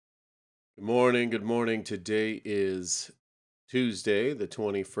Good morning. Good morning. Today is Tuesday, the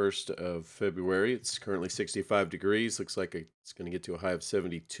 21st of February. It's currently 65 degrees. Looks like it's going to get to a high of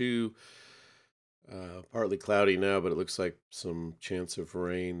 72. Partly cloudy now, but it looks like some chance of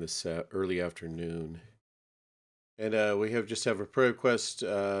rain this early afternoon. And we have a prayer request.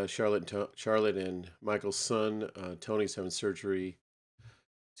 Charlotte and Michael's son, Tony's having surgery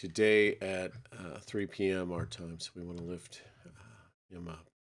today at 3 p.m. our time. So we want to lift him up.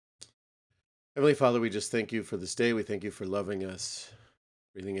 Heavenly Father, we just thank you for this day. We thank you for loving us,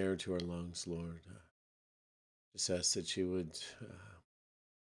 breathing air into our lungs, Lord. Just ask that you would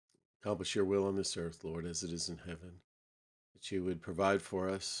accomplish your will on this earth, Lord, as it is in heaven. That you would provide for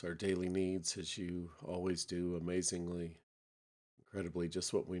us our daily needs, as you always do, amazingly, incredibly,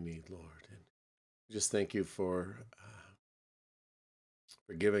 just what we need, Lord. And we just thank you for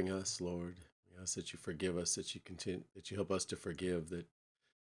forgiving us, Lord. We ask that you forgive us, that you help us to forgive, that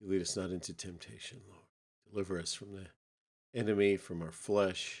you lead us not into temptation, Lord. Deliver us from the enemy, from our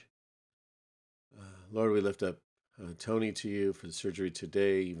flesh. Lord, we lift up Tony to you for the surgery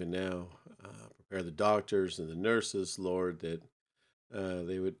today, even now. Prepare the doctors and the nurses, Lord, that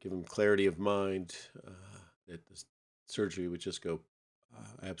they would give him clarity of mind, that the surgery would just go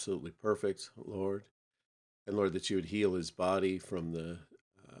absolutely perfect, Lord. And Lord, that you would heal his body from the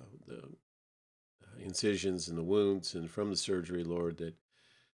incisions and the wounds and from the surgery, Lord, that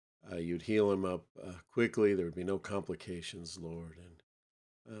you'd heal him up quickly. There would be no complications, Lord.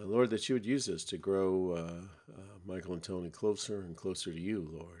 And Lord, that you would use us to grow Michael and Tony closer and closer to you,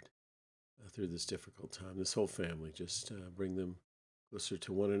 Lord, through this difficult time. This whole family, just bring them closer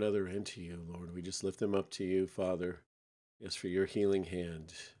to one another and to you, Lord. We just lift them up to you, Father. Yes, for your healing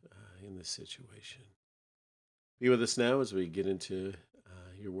hand in this situation. Be with us now as we get into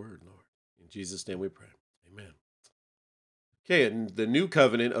your word, Lord. In Jesus' name we pray. Amen. Okay, and the new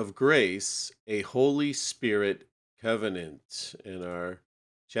covenant of grace, a Holy Spirit covenant. And our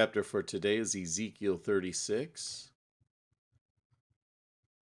chapter for today is Ezekiel 36.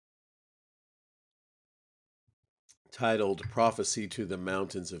 Titled Prophecy to the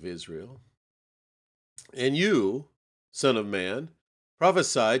Mountains of Israel. And you, Son of Man,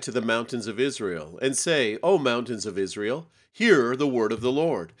 prophesy to the mountains of Israel, and say, O mountains of Israel, hear the word of the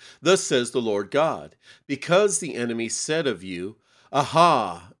Lord. Thus says the Lord God, because the enemy said of you,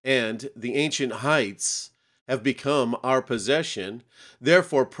 Aha, and the ancient heights have become our possession,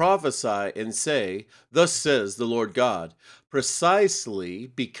 therefore prophesy and say, Thus says the Lord God, precisely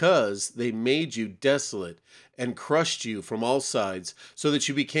because they made you desolate and crushed you from all sides, so that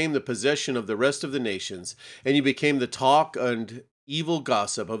you became the possession of the rest of the nations, and you became the talk and evil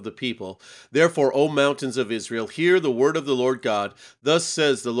gossip of the people. Therefore, O mountains of Israel, hear the word of the Lord God. Thus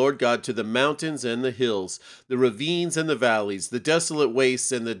says the Lord God to the mountains and the hills, the ravines and the valleys, the desolate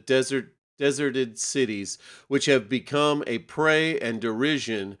wastes and the deserted cities, which have become a prey and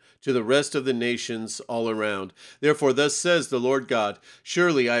derision to the rest of the nations all around. Therefore, thus says the Lord God,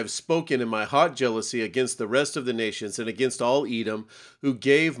 surely I have spoken in my hot jealousy against the rest of the nations and against all Edom, who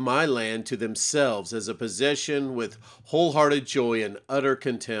gave my land to themselves as a possession with wholehearted joy and utter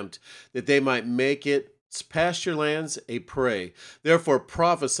contempt, that they might make its pasture lands a prey. Therefore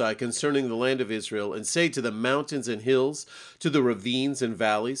prophesy concerning the land of Israel, and say to the mountains and hills, to the ravines and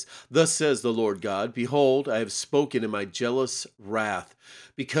valleys, Thus says the Lord God, Behold, I have spoken in my jealous wrath,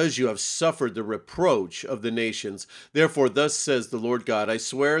 because you have suffered the reproach of the nations. Therefore thus says the Lord God, I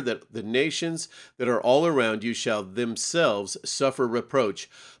swear that the nations that are all around you shall themselves suffer reproach.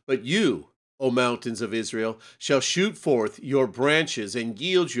 But you, O mountains of Israel, shall shoot forth your branches and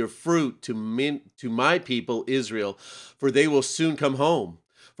yield your fruit to my people Israel, for they will soon come home.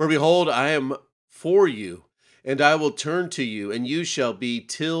 For behold, I am for you, and I will turn to you, and you shall be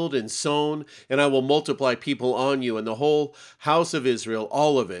tilled and sown, and I will multiply people on you, and the whole house of Israel,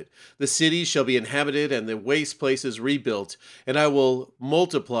 all of it. The cities shall be inhabited, and the waste places rebuilt, and I will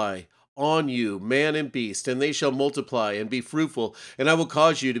multiply on you, man and beast, and they shall multiply and be fruitful, and I will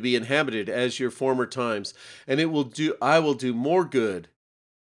cause you to be inhabited as your former times, and I will do more good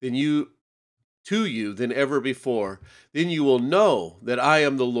than you to you than ever before. Then you will know that I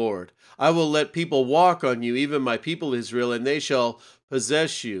am the Lord. I will let people walk on you, even my people Israel, and they shall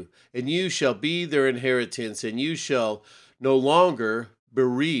possess you, and you shall be their inheritance, and you shall no longer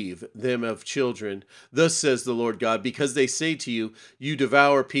bereave them of children. Thus says the Lord God, because they say to you, you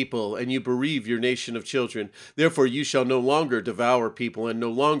devour people, and you bereave your nation of children. Therefore you shall no longer devour people, and no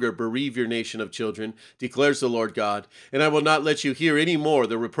longer bereave your nation of children, declares the Lord God. And I will not let you hear any more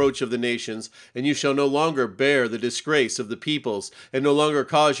the reproach of the nations, and you shall no longer bear the disgrace of the peoples, and no longer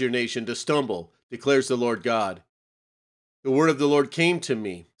cause your nation to stumble, declares the Lord God. The word of the Lord came to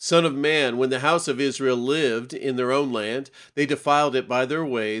me, Son of man, when the house of Israel lived in their own land, they defiled it by their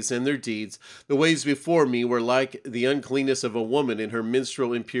ways and their deeds. The ways before me were like the uncleanness of a woman in her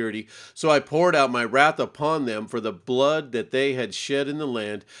menstrual impurity. So I poured out my wrath upon them for the blood that they had shed in the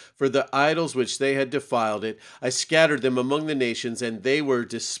land, for the idols which they had defiled it. I scattered them among the nations, and they were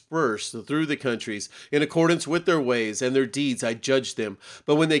dispersed through the countries. In accordance with their ways and their deeds I judged them.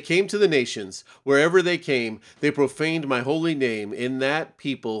 But when they came to the nations, wherever they came, they profaned my holy name. In that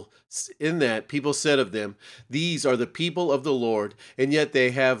people said of them, "These are the people of the Lord," and yet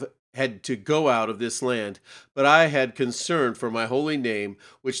they have had to go out of this land. But I had concern for my holy name,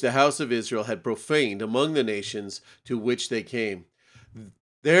 which the house of Israel had profaned among the nations to which they came.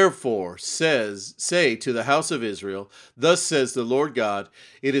 Therefore say to the house of Israel, thus says the Lord God,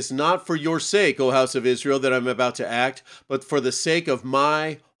 it is not for your sake, O house of Israel, that I am about to act, but for the sake of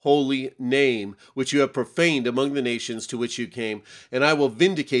my holy name, which you have profaned among the nations to which you came. And I will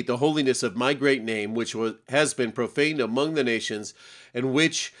vindicate the holiness of my great name, which has been profaned among the nations, and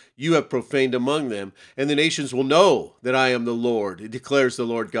which you have profaned among them. And the nations will know that I am the Lord, declares the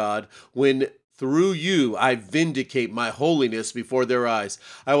Lord God, when through you I vindicate my holiness before their eyes.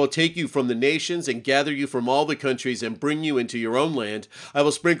 I will take you from the nations and gather you from all the countries and bring you into your own land. I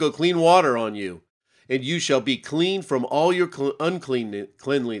will sprinkle clean water on you, and you shall be clean from all your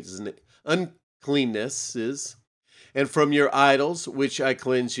uncleannesses, and from your idols, which I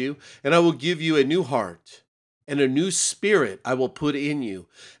cleanse you. And I will give you a new heart, and a new spirit I will put in you.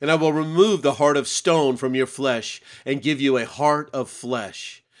 And I will remove the heart of stone from your flesh, and give you a heart of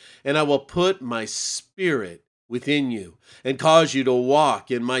flesh. And I will put my spirit within you, and cause you to walk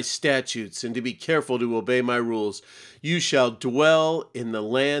in my statutes, and to be careful to obey my rules. You shall dwell in the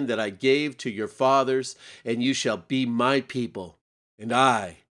land that I gave to your fathers, and you shall be my people, and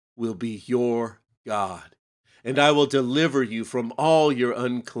I will be your God. And I will deliver you from all your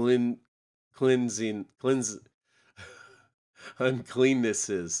uncleannesses,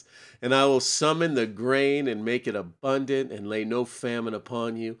 and I will summon the grain and make it abundant and lay no famine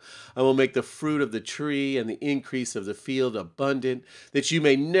upon you. I will make the fruit of the tree and the increase of the field abundant, that you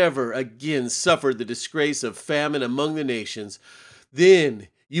may never again suffer the disgrace of famine among the nations. Then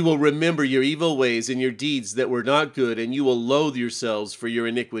you will remember your evil ways and your deeds that were not good, and you will loathe yourselves for your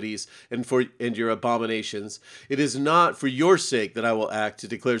iniquities and your abominations. It is not for your sake that I will act,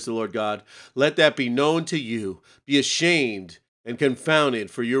 declares the Lord God. Let that be known to you. Be ashamed and confounded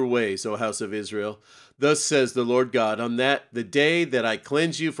for your ways, O house of Israel. Thus says the Lord God, on the day that I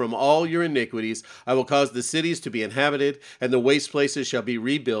cleanse you from all your iniquities, I will cause the cities to be inhabited, and the waste places shall be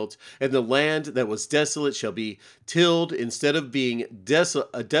rebuilt, and the land that was desolate shall be tilled, instead of being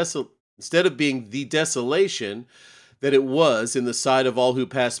the desolation that it was in the sight of all who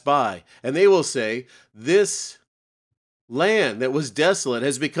pass by. And they will say, this land that was desolate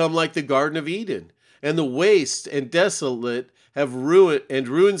has become like the Garden of Eden, and the waste and desolate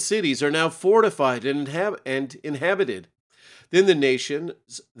ruined cities are now fortified and inhabited. Then the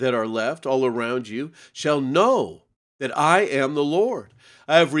nations that are left all around you shall know that I am the Lord.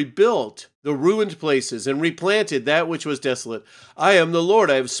 I have rebuilt the ruined places and replanted that which was desolate. I am the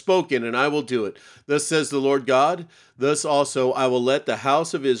Lord. I have spoken, and I will do it. Thus says the Lord God. Thus also I will let the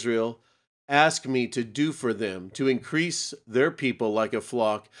house of Israel ask me to do for them, to increase their people like a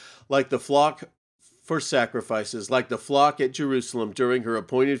flock, like the flock for sacrifices, like the flock at Jerusalem during her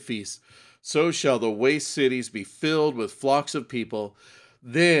appointed feast. So shall the waste cities be filled with flocks of people.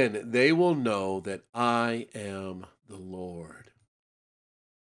 Then they will know that I am the Lord.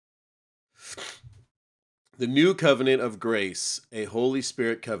 The new covenant of grace, a Holy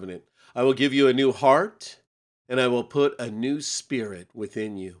Spirit covenant. I will give you a new heart, and I will put a new spirit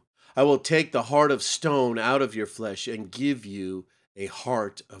within you. I will take the heart of stone out of your flesh and give you a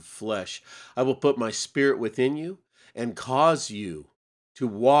heart of flesh. I will put my spirit within you and cause you to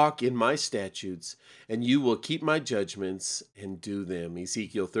walk in my statutes, and you will keep my judgments and do them.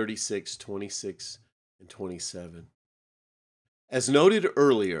 Ezekiel 36, 26, and 27. As noted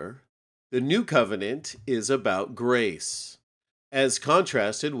earlier, the new covenant is about grace, as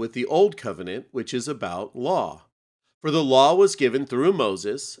contrasted with the old covenant, which is about law. For the law was given through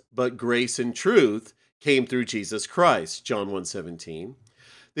Moses, but grace and truth came through Jesus Christ, John 1:17.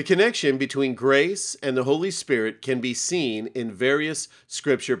 The connection between grace and the Holy Spirit can be seen in various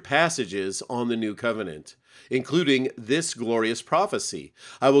scripture passages on the new covenant, including this glorious prophecy.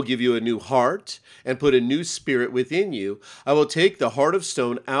 I will give you a new heart and put a new spirit within you. I will take the heart of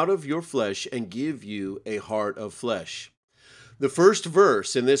stone out of your flesh and give you a heart of flesh. The first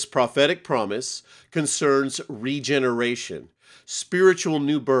verse in this prophetic promise concerns regeneration, spiritual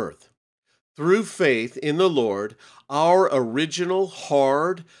new birth. Through faith in the Lord, our original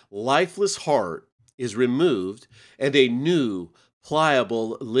hard, lifeless heart is removed, and a new,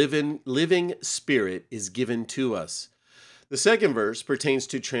 pliable, living spirit is given to us. The second verse pertains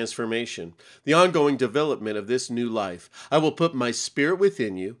to transformation, the ongoing development of this new life. I will put my spirit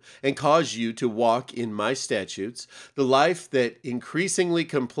within you and cause you to walk in my statutes. The life that increasingly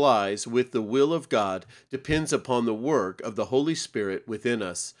complies with the will of God depends upon the work of the Holy Spirit within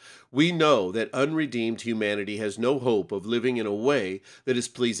us. We know that unredeemed humanity has no hope of living in a way that is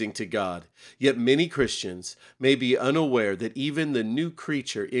pleasing to God. Yet many Christians may be unaware that even the new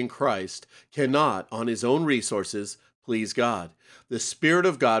creature in Christ cannot, on his own resources, please God. The Spirit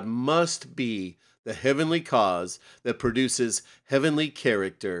of God must be the heavenly cause that produces heavenly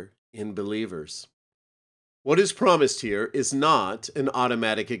character in believers. What is promised here is not an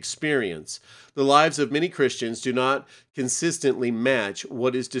automatic experience. The lives of many Christians do not consistently match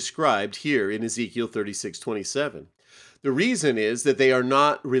what is described here in Ezekiel 36:27. The reason is that they are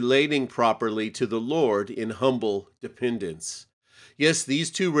not relating properly to the Lord in humble dependence. Yes, these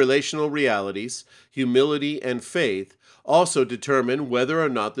two relational realities, humility and faith, also determine whether or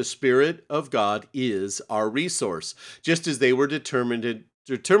not the Spirit of God is our resource, just as they were determinative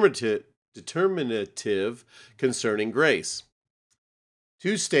concerning grace.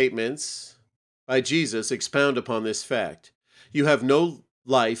 Two statements by Jesus expound upon this fact. You have no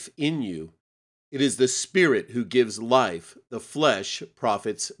life in you. It is the Spirit who gives life. The flesh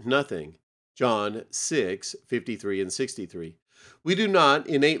profits nothing. John 6:53 and 63. We do not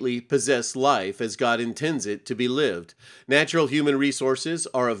innately possess life as God intends it to be lived. Natural human resources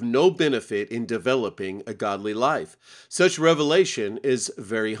are of no benefit in developing a godly life. Such revelation is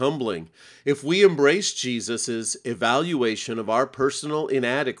very humbling. If we embrace Jesus' evaluation of our personal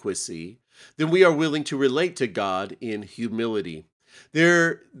inadequacy, then we are willing to relate to God in humility.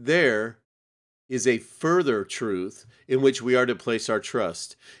 There is a further truth in which we are to place our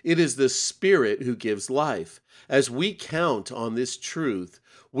trust. It is the Spirit who gives life. As we count on this truth,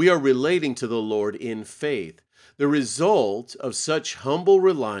 we are relating to the Lord in faith. The result of such humble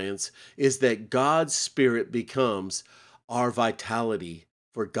reliance is that God's Spirit becomes our vitality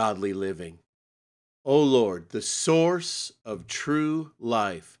for godly living. O Lord, the source of true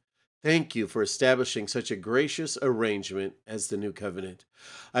life, thank you for establishing such a gracious arrangement as the new covenant.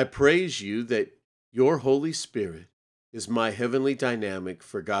 I praise you that your Holy Spirit is my heavenly dynamic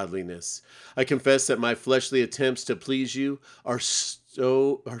for godliness. I confess that my fleshly attempts to please you are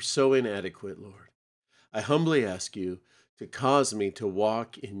so inadequate, Lord. I humbly ask you to cause me to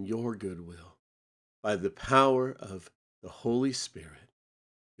walk in your goodwill by the power of the Holy Spirit,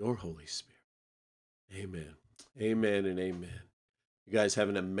 your Holy Spirit. Amen. Amen and amen. You guys have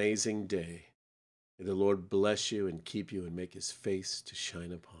an amazing day. May the Lord bless you and keep you and make his face to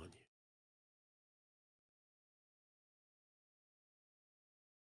shine upon you.